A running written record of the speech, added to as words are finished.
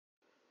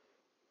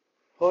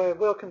Hi and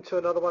welcome to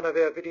another one of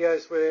our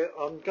videos where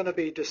I'm going to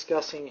be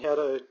discussing how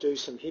to do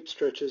some hip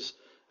stretches.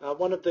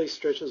 One of these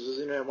stretches was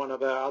in one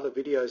of our other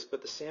videos,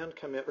 but the sound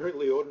came out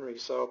really ordinary,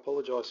 so I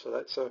apologise for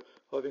that. So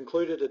I've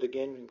included it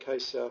again in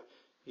case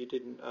you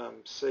didn't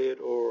see it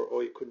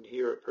or you couldn't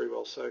hear it very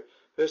well. So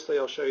firstly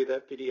I'll show you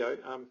that video.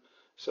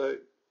 So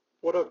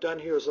what I've done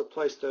here is I've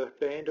placed a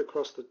band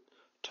across the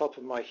top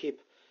of my hip,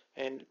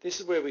 and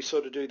this is where we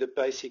sort of do the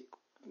basic,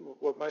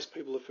 what most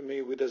people are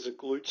familiar with as a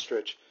glute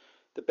stretch.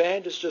 The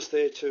band is just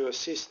there to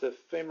assist the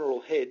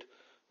femoral head,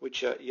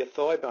 which your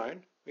thigh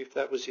bone, if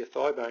that was your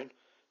thigh bone.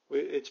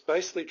 It's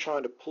basically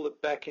trying to pull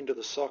it back into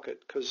the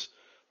socket, because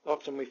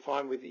often we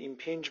find with the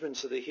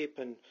impingements of the hip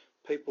and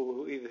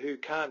people who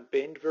can't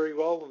bend very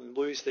well and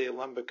lose their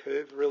lumbar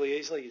curve really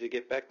easily to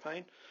get back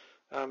pain,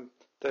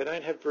 they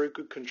don't have very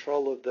good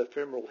control of the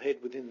femoral head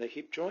within the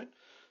hip joint.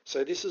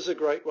 So this is a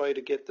great way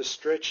to get the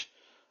stretch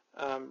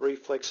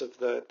reflex of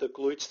the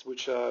glutes,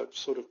 which are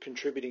sort of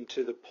contributing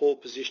to the poor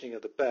positioning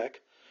of the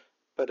back,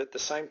 but at the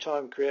same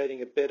time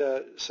creating a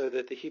better, so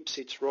that the hip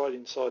sits right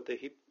inside the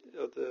hip,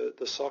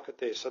 the socket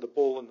there, so the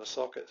ball in the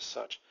socket as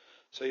such.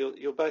 So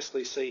you'll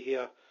basically see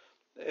here,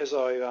 as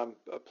I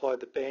apply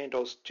the band,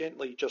 I'll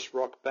gently just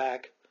rock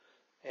back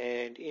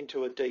and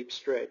into a deep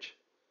stretch,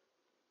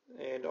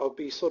 and I'll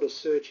be sort of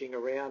searching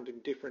around in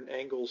different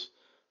angles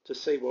to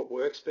see what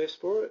works best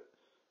for it.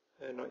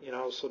 And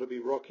I'll sort of be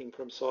rocking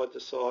from side to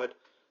side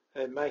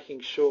and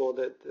making sure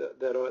that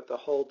the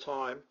whole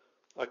time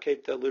I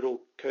keep the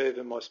little curve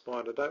in my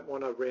spine. I don't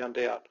want to round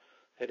out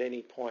at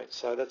any point,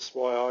 so that's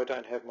why I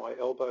don't have my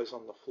elbows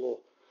on the floor,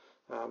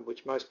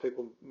 which most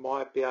people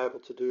might be able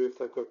to do if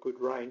they've got good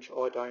range.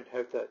 I don't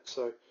have that,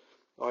 so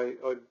I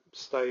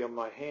stay on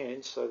my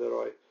hands so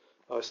that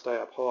I stay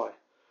up high.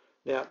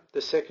 Now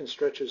the second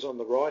stretch is on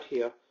the right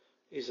here,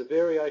 is a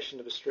variation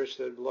of a stretch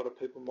that a lot of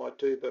people might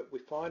do, but we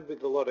find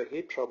with a lot of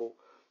hip trouble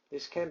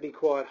this can be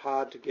quite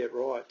hard to get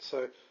right.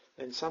 So,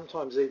 and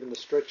sometimes even the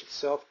stretch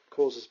itself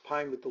causes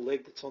pain with the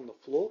leg that's on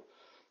the floor.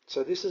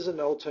 So this is an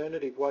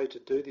alternative way to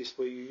do this,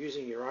 where you're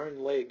using your own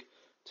leg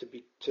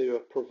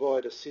to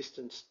provide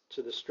assistance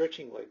to the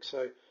stretching leg.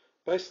 So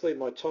basically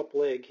my top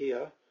leg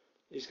here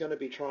is going to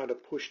be trying to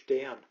push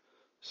down.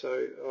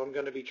 So I'm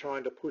going to be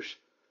trying to push,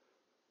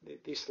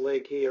 this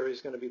leg here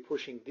is going to be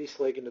pushing this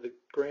leg into the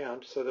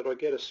ground so that I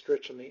get a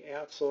stretch on the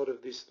outside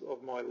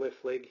of my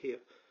left leg here.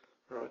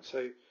 All right,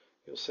 so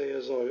you'll see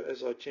as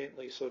I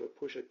gently sort of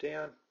push it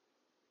down,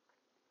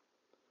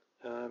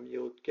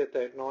 you'll get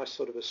that nice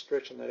sort of a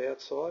stretch on that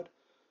outside.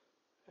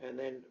 And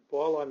then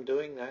while I'm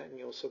doing that, and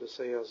you'll sort of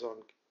see as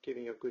I'm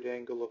giving a good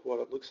angle of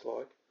what it looks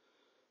like,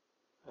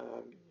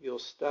 you'll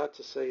start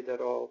to see that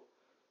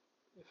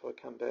if I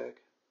come back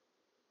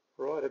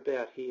right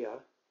about here,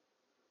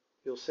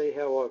 you'll see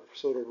how I'm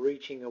sort of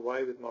reaching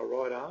away with my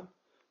right arm.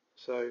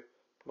 So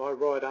my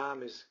right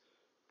arm is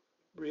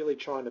really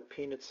trying to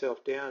pin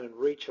itself down and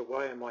reach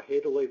away, and my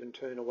head will even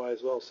turn away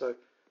as well. So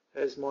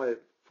as my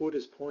foot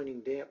is pointing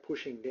down,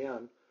 pushing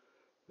down,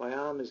 my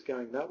arm is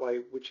going that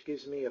way, which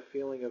gives me a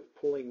feeling of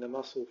pulling the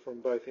muscle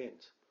from both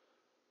ends,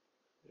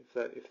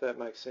 if that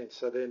makes sense.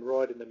 So then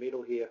right in the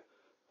middle here,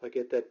 I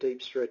get that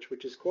deep stretch,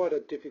 which is quite a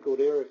difficult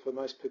area for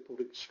most people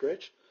to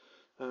stretch.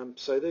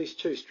 So these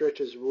two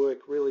stretches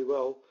work really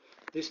well.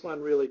 This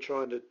one really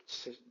trying to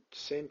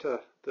center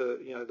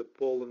the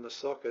ball in the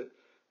socket,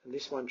 and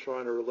this one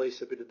trying to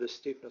release a bit of the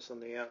stiffness on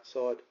the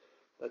outside.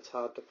 That's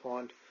hard to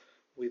find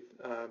with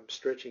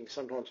stretching.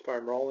 Sometimes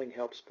foam rolling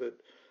helps, but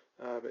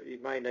you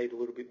may need a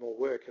little bit more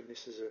work, and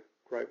this is a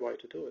great way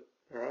to do it.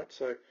 All right,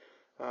 so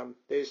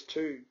there's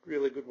two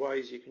really good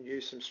ways you can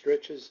use some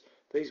stretches.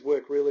 These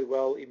work really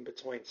well in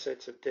between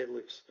sets of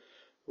deadlifts.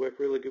 Work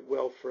really good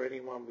well for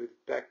anyone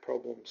with back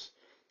problems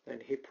and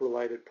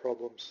hip-related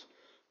problems.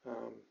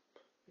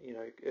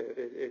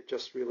 It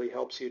just really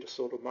helps you to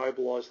sort of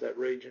mobilize that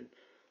region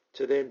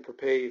to then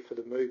prepare you for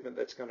the movement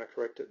that's going to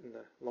correct it in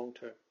the long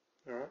term.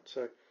 All right,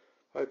 so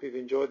I hope you've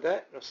enjoyed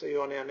that, and I'll see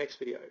you on our next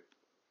video.